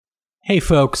Hey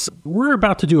folks, we're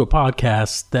about to do a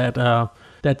podcast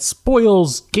that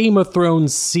spoils Game of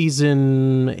Thrones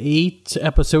Season 8,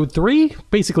 Episode 3,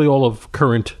 basically all of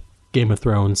current Game of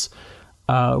Thrones.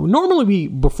 Normally,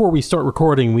 before we start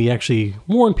recording, we actually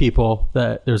warn people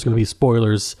that there's going to be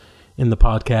spoilers in the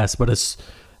podcast, but as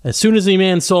soon as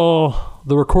Iman saw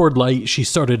the record light, she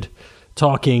started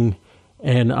talking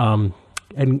and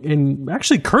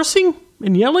actually cursing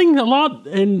and yelling a lot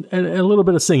and a little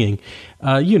bit of singing.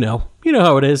 You know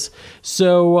how it is.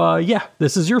 So,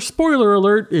 this is your spoiler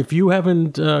alert. If you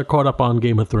haven't caught up on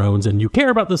Game of Thrones and you care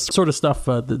about this sort of stuff,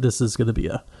 this is going to be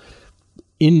a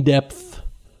in-depth,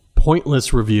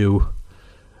 pointless review.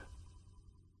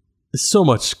 There's so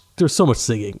much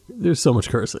singing. There's so much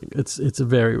cursing. It's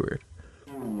very weird.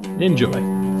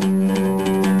 Enjoy.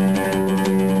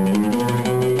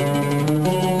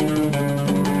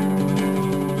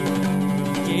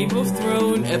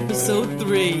 Episode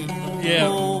 3. Yeah.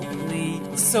 Holy.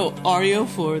 So, Arya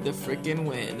for the freaking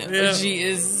win. Yeah. She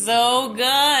is so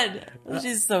good.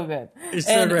 She's so good. It's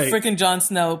and so great. Freaking Jon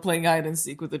Snow playing hide and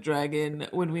seek with the dragon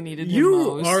when we needed him You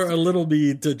most. are a little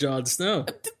mean to Jon Snow.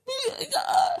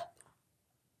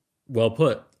 Well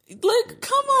put. Like,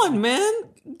 come on, man.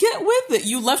 Get with it.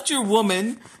 You left your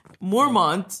woman,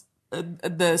 Mormont,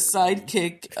 the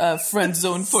sidekick, friend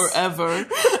zone forever.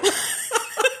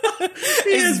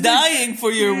 Is dying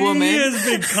for your woman. He has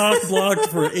been cock-blocked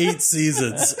for 8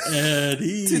 seasons. And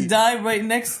to die right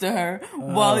next to her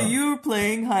while you're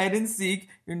playing hide and seek.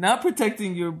 You're not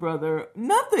protecting your brother.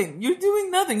 Nothing. You're doing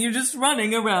nothing. You're just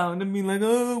running around and being like,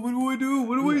 oh, what do I do?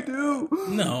 What do I do?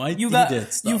 No, he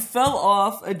did stuff. You fell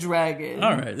off a dragon.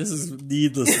 All right, this is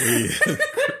needlessly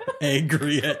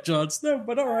angry at Jon Snow,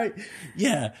 but all right.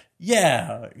 Yeah,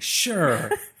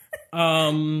 sure.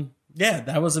 Yeah,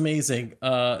 that was amazing.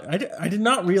 I did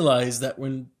not realize that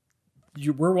when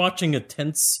we're watching a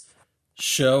tense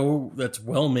show that's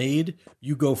well made,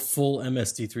 you go full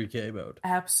MST3K mode.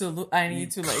 Absolutely, I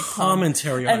need to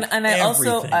commentary on and I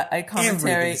everything. also I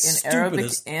commentary Everything. in Arabic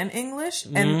Stupidest. and English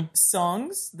and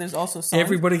songs. There's also songs.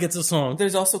 Everybody gets a song.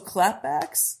 There's also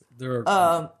clapbacks. They're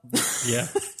clapbacks.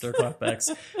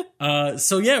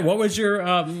 What was your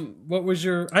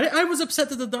I was upset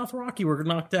that the Dothraki were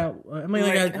knocked out. I mean,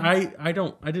 I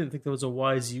didn't think there was a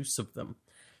wise use of them.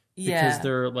 Because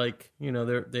they're like,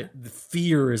 the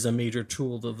fear is a major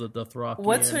tool of the Dothraki.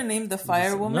 What's her name? The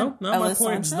fire woman? No, my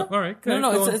point. All right.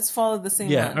 No, it's followed the same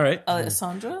one. Yeah, all right.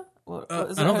 Alessandra?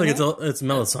 I don't think it's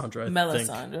Melisandre.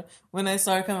 Melisandre. When I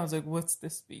saw her I was like, what's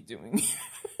this bee doing?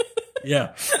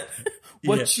 Yeah.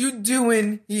 What you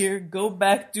doing here? Go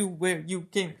back to where you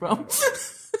came from.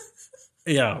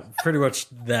 Yeah, pretty much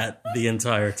that the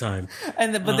entire time.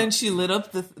 But then she lit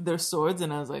up their swords,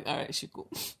 and I was like, all right, she cool.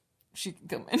 She can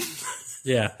come in.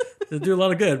 Yeah, didn't do a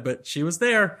lot of good, but she was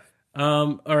there.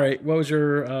 All right, what was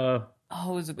your? It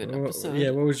was a good episode.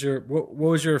 Yeah, what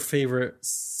was your favorite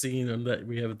scene that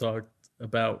we haven't talked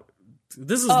about?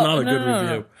 This is not a good review.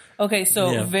 No. Okay, so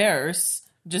Varys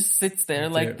just sits there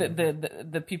like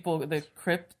the people, the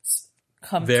crypts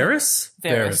come. Varys,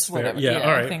 whatever. Yeah,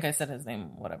 all right. I think I said his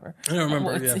name. Whatever. I don't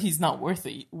remember. He's not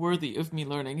worthy of me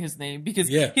learning his name because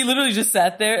he literally just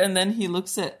sat there and then he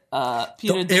looks at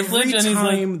Peter Dinklage every and he's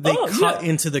time like, they cut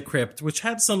into the crypt, which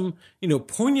had some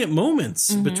poignant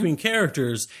moments between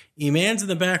characters, Iman's in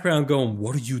the background going,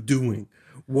 "What are you doing?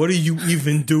 What are you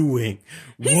even doing?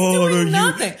 He's doing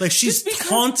nothing. Like she's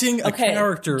taunting a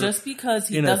character. Just because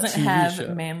he doesn't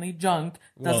have manly junk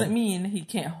doesn't mean he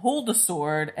can't hold a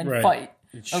sword and fight.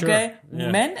 Sure. Okay?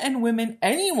 Yeah. Men and women,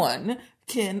 anyone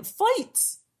can fight.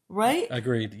 Right?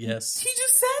 Agreed, yes. He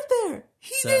just sat there.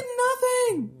 He did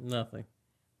nothing. Nothing.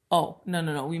 Oh,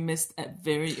 no. We missed a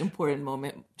very important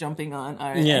moment jumping on.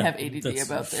 All right, I have ADD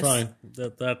about this. Fine.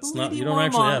 That's not, you don't Mormont.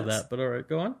 actually have that, but all right,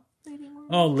 go on.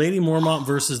 Lady Mormont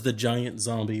versus the giant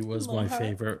zombie was my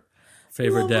favorite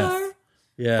death. Her.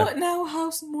 Yeah. But now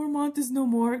House Mormont is no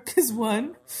more because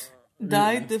one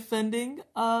died defending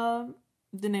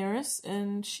Daenerys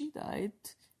and she died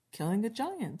killing a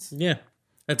giant. Yeah.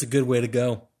 That's a good way to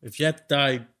go. If you have to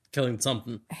die killing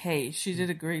something. Hey, she did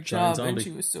a great job and she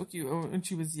was so cute and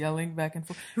she was yelling back and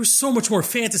forth. There was so much more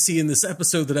fantasy in this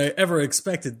episode than I ever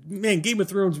expected. Man, Game of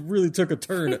Thrones really took a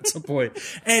turn at some point.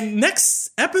 And next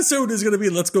episode is going to be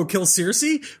Let's Go Kill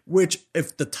Cersei, which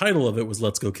if the title of it was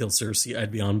Let's Go Kill Cersei,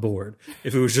 I'd be on board.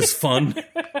 If it was just fun.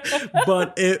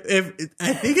 But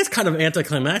I think it's kind of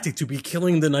anticlimactic to be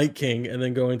killing the Night King and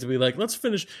then going to be like, let's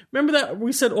finish. Remember that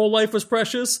we said all life was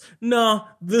precious? Nah,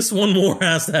 this one more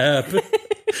has to happen.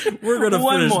 We're going to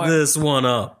finish this one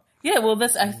up. Yeah, well,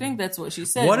 I think that's what she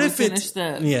said. What if it's...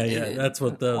 that's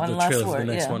what the trailer for the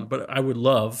next one. But I would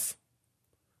love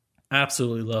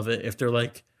absolutely love it. If they're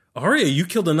like, Arya, you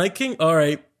killed the Night King? All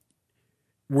right.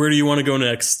 Where do you want to go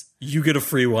next? You get a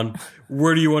free one.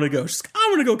 Where do you want to go? She's like,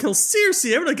 I'm going to go kill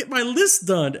Cersei. I'm going to get my list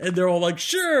done. And they're all like,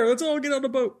 sure, let's all get on the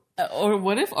boat. Or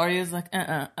what if Arya's like,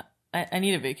 I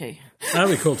need a vacay.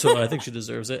 That'd be cool, too. I think she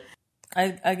deserves it.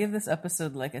 I give this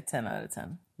episode like a 10 out of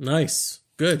 10. Nice.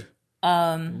 Good. We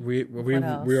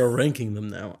are ranking them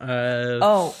now.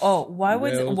 Why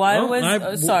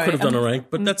was sorry, could have done a rank,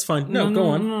 but that's fine. No, go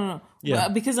on. No. Yeah, well,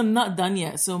 because I'm not done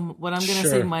yet. So what I'm gonna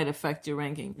say might affect your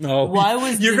ranking. No, why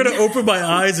was you're gonna open my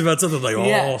eyes about something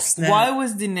like snap? Why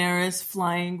was Daenerys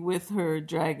flying with her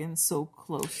dragon so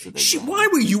close to the ground? Why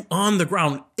were you on the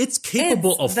ground? It's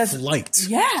capable of flight.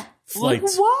 Yeah. Flight.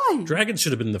 Like, why? Dragons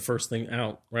should have been the first thing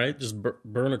out, right? Just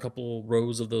burn a couple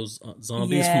rows of those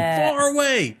zombies from far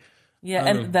away. Yeah,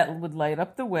 and that would light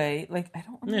up the way. Like, I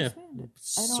don't understand it.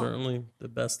 Certainly the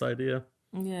best idea.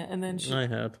 Yeah, and then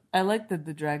I like that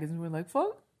the dragons were like,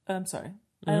 fuck. I'm sorry.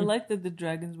 Mm-hmm. I like that the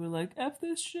dragons were like, F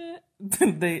this shit.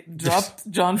 They dropped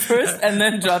Jon first and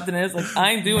then dropped Daenerys like,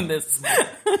 I ain't doing this.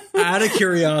 Out of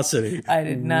curiosity, I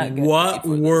did not get what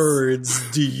words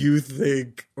do you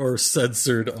think are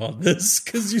censored on this?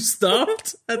 Because you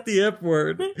stopped at the F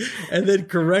word and then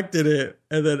corrected it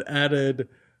and then added...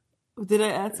 Did I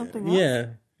add something else? Yeah.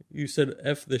 You said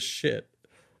F this shit.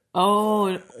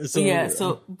 Oh, yeah.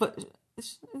 So, but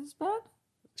it's bad?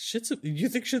 Shit's... You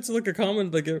think shit's like a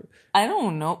common... like a? I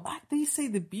don't know. They say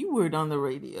the B word on the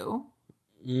radio.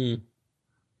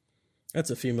 That's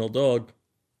a female dog.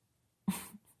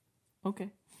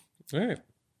 Okay. All right.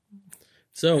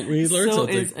 So we learned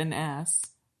something. So is an ass.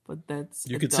 But that's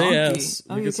you could say ass.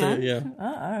 Oh, you could say yeah. Oh,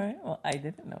 all right. Well, I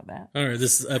didn't know that. All right.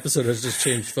 This episode has just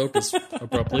changed focus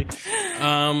abruptly.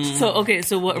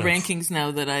 So what rankings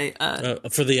now that I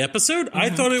for the episode? I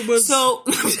thought it was I'm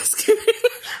just kidding.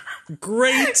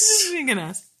 Great. Just being an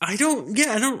ass. I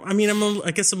mean,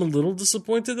 I guess I'm a little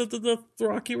disappointed that the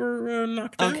Dothraki were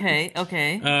knocked out. Okay.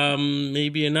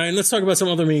 Maybe a 9. Let's talk about some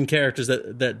other main characters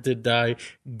that did die.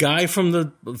 Guy from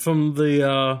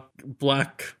the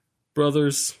Black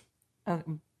Brothers.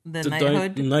 The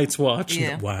Knighthood? Night's Watch.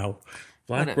 Yeah. Wow.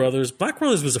 Black Brothers. Black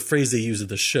Brothers was a phrase they used at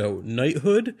the show.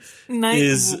 Knighthood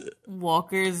is...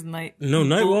 Walkers, Night... No,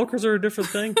 Nightwalkers are a different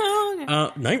thing. Okay.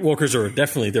 Nightwalkers are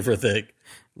definitely a different thing.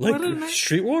 Like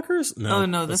Streetwalkers? No. Oh,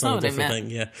 no, that's not what I meant. Thing.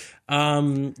 Yeah.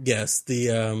 Yes,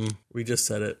 we just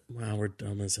said it. Wow, we're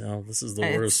dumb as hell. This is the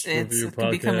worst review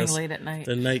podcast. It's becoming late at night.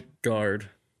 The Night Guard.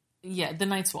 Yeah, the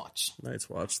Night's Watch. Night's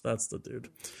Watch. That's the dude.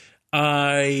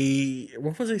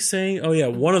 What was I saying? Oh yeah,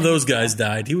 one of those guys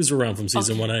died. He was around from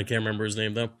season 1. I can't remember his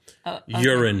name though.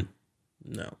 Urine.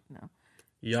 No.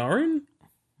 Yaren?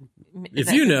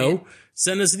 If you know,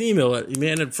 send us an email at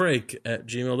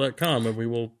emanandfrake@gmail.com and we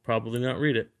will probably not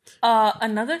read it.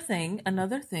 Another thing.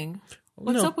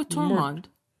 What's up with Tormund?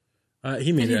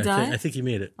 He made it. I think he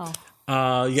made it. Oh.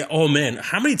 Yeah. Oh man,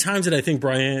 how many times did I think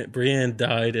Brienne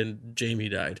died and Jaime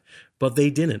died, but they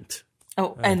didn't.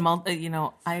 Oh, and I'm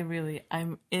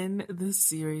in the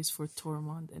series for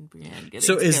Tormund and Brienne getting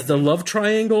So together. Is the love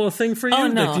triangle a thing for you? Oh,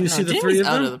 no. Like, do you see the Jaime's three of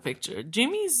them? out of the picture.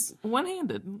 Jimmy's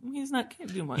one-handed.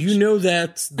 Can't do much. You know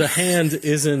that the hand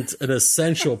isn't an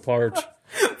essential part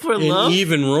for in love?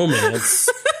 even romance,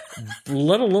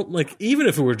 let alone, like, even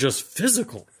if it were just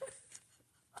physical.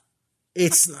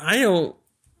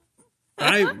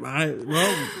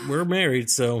 Well, we're married,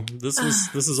 so this is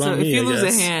on me. So if you lose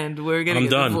guess. a hand, we're getting a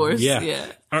divorce. Yeah.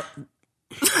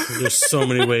 There's so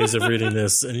many ways of reading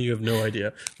this, and you have no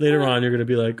idea. Later on, you're going to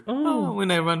be like, when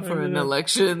I run for an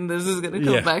election, this is going to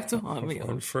come back to haunt me.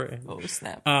 Oh,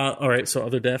 snap. All right, so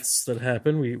other deaths that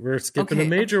happen. We're skipping a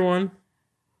major one.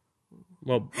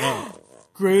 Well,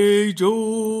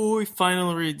 Greyjoy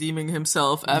finally redeeming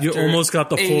himself after you almost got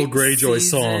the full Greyjoy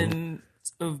song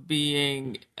of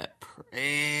being a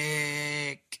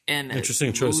prick and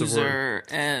interesting choice of word.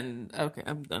 And okay,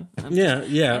 I'm done. I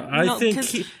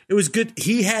think it was good.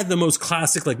 He had the most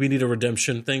classic, like, we need a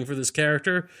redemption thing for this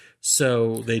character,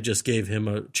 so they just gave him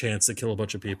a chance to kill a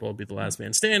bunch of people, be the last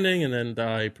man standing, and then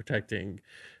die protecting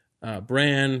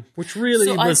Bran, which really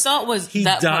he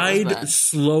died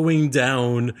slowing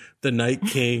down the Night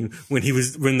King when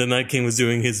the Night King was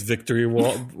doing his victory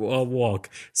walk.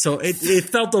 So it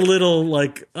felt a little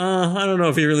like I don't know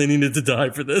if he really needed to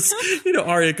die for this.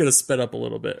 Arya could have sped up a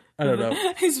little bit. I don't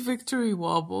know. His victory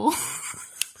wobble.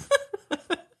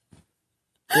 Well,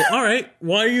 all right.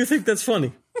 Why do you think that's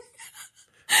funny?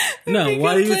 No.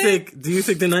 Why do you think? Do you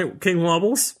think the Night King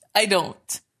wobbles? I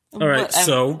don't. All right.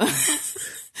 So.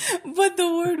 But the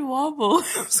word wobble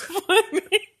is funny.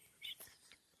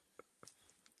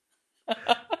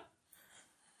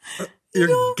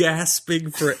 You're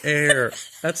gasping for air.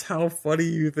 That's how funny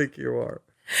you think you are.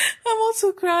 I'm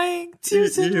also crying.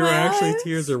 Tears in my eyes.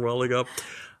 Tears are welling up.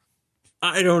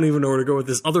 I don't even know where to go with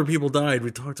this. Other people died.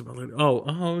 We talked about it.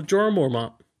 Jorah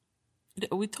Mormont.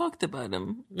 We talked about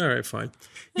him. All right, fine.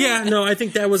 Yeah, no, I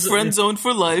think that was... Friend zone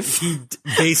for life.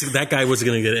 Basically, that guy wasn't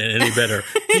going to get any better.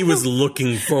 He was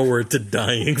looking forward to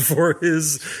dying for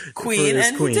his queen,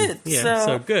 he did. Yeah,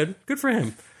 so good. Good for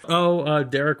him.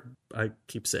 Derek, I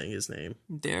keep saying his name.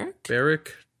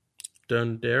 Beric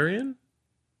Dondarrion?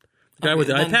 The guy with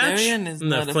the eye patch? Is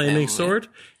and the flaming sword?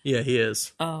 Yeah, he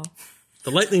is. Oh.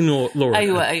 The Lightning Lord.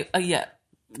 Yeah.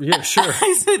 Yeah, sure.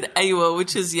 I said Aywa,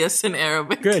 which is yes in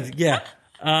Arabic. Good, yeah.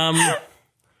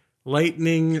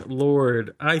 Lightning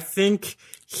Lord. I think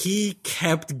he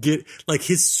kept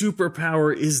his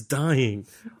superpower is dying.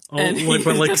 But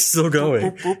still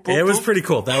going. It was pretty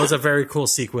cool. That was a very cool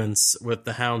sequence with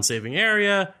the Hound saving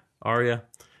Arya.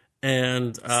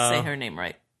 And say her name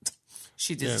right.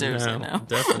 She deserves it now.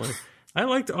 Definitely. I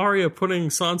liked Arya putting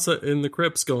Sansa in the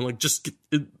crypts, going just get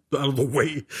it out of the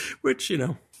way, which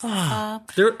I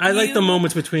like the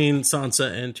moments between Sansa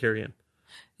and Tyrion.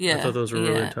 Yeah, I thought those were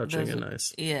really touching and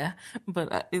nice. Yeah,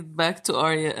 but back to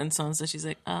Arya and Sansa, she's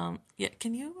like,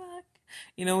 can you,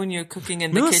 when you're cooking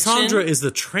in the kitchen. Melisandre is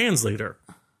the translator.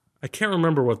 I can't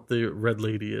remember what the red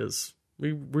lady is.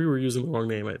 We were using the wrong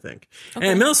name, I think. Okay.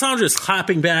 And Melisandre is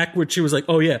clapping back, which she was like,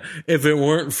 oh yeah, if it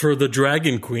weren't for the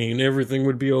Dragon Queen, everything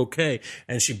would be okay.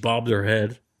 And she bobbed her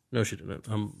head. No, she didn't.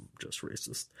 I'm just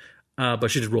racist. But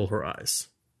she did roll her eyes.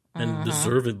 And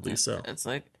deservedly so. It's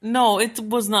like, no, it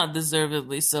was not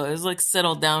deservedly so. It was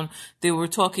settled down. They were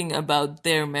talking about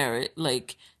their merit,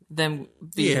 them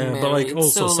being married. But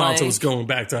also Sansa was going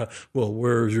back to, well,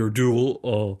 where's your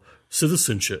dual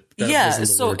citizenship? That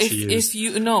so if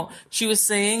you, she was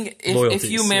saying,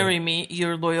 if you marry me,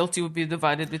 your loyalty would be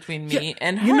divided between me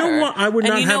and her. You know what I would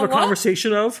not have a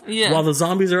conversation of while the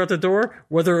zombies are at the door?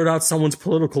 Whether or not someone's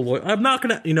political loyalty. I'm not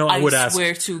going to, I would ask. I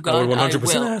swear to God, I would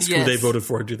 100% ask who they voted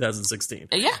for in 2016.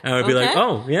 Yeah. And I would be like,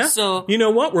 oh, yeah? So, you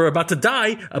know what? We're about to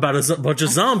die about a bunch of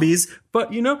zombies,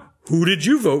 but who did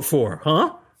you vote for?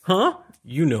 Huh?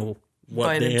 You know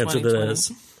what the answer to that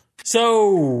is.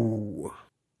 So...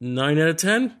 9 out of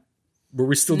 10? Were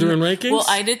we still doing rankings? Well,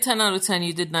 I did 10 out of 10.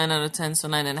 You did 9 out of 10, so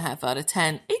 9.5 out of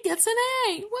 10. It gets an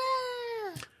A.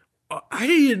 Wow. I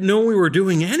didn't know we were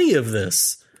doing any of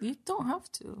this. You don't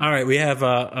have to. All right, we have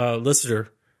a listener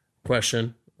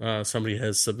question. Somebody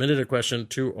has submitted a question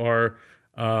to our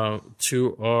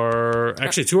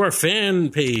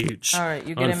fan page. All right,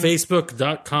 you get on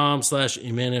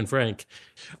Facebook.com/Iman and Frank.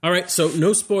 All right, so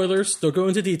no spoilers. Don't go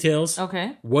into details.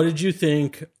 Okay. What did you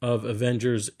think of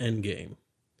Avengers Endgame?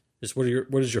 Just what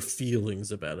is your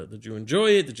feelings about it? Did you enjoy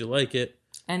it? Did you like it?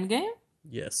 Endgame?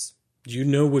 Yes. Do you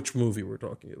know which movie we're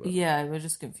talking about? Yeah, I was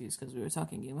just confused because we were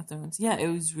talking Game of Thrones. Yeah, it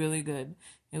was really good.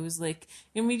 It was it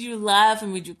made you laugh, it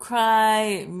made you cry,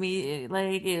 it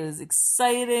was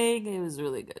exciting. It was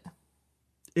really good.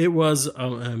 It was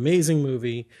an amazing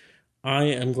movie. I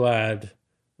am glad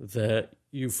that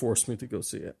you forced me to go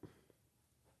see it.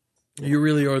 You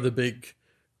really are the big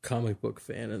comic book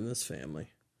fan in this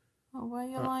family. Oh, why are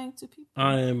you lying to people?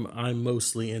 I'm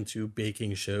mostly into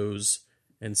baking shows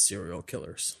and serial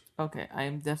killers. Okay, I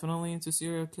am definitely into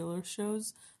serial killer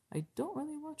shows. I don't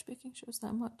really watch baking shows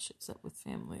that much, except with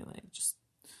family. Just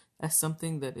as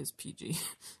something that is PG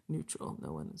neutral.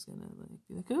 No one is gonna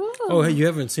be like, oh, hey, you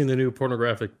haven't seen the new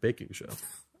pornographic baking show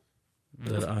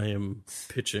that I am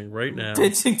pitching right now?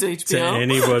 Pitching to HBO. To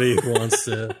anybody who wants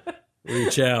to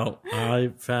reach out. I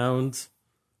found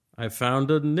a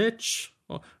niche.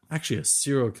 Well, actually, a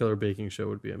serial killer baking show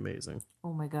would be amazing.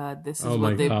 Oh my God, this is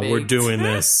what they baked. We're doing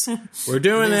this. We're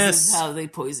doing this. This is how they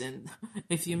poison.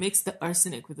 If you mix the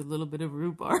arsenic with a little bit of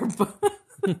rhubarb.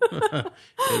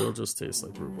 It'll just taste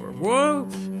like rhubarb. Whoa!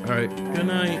 All right, good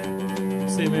night.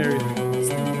 Stay married.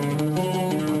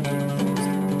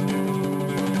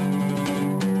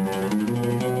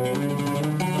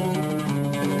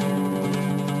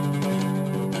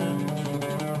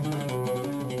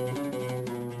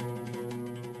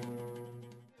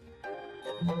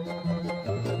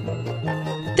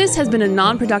 This has been a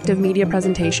non-productive media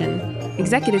presentation.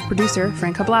 Executive producer,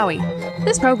 Frank Hablawi.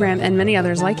 This program and many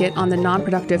others like it on the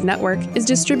Non-Productive Network is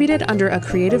distributed under a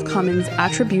Creative Commons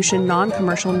Attribution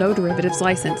Non-Commercial No Derivatives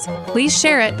license. Please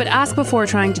share it, but ask before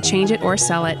trying to change it or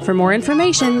sell it. For more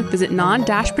information, visit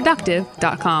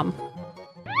non-productive.com.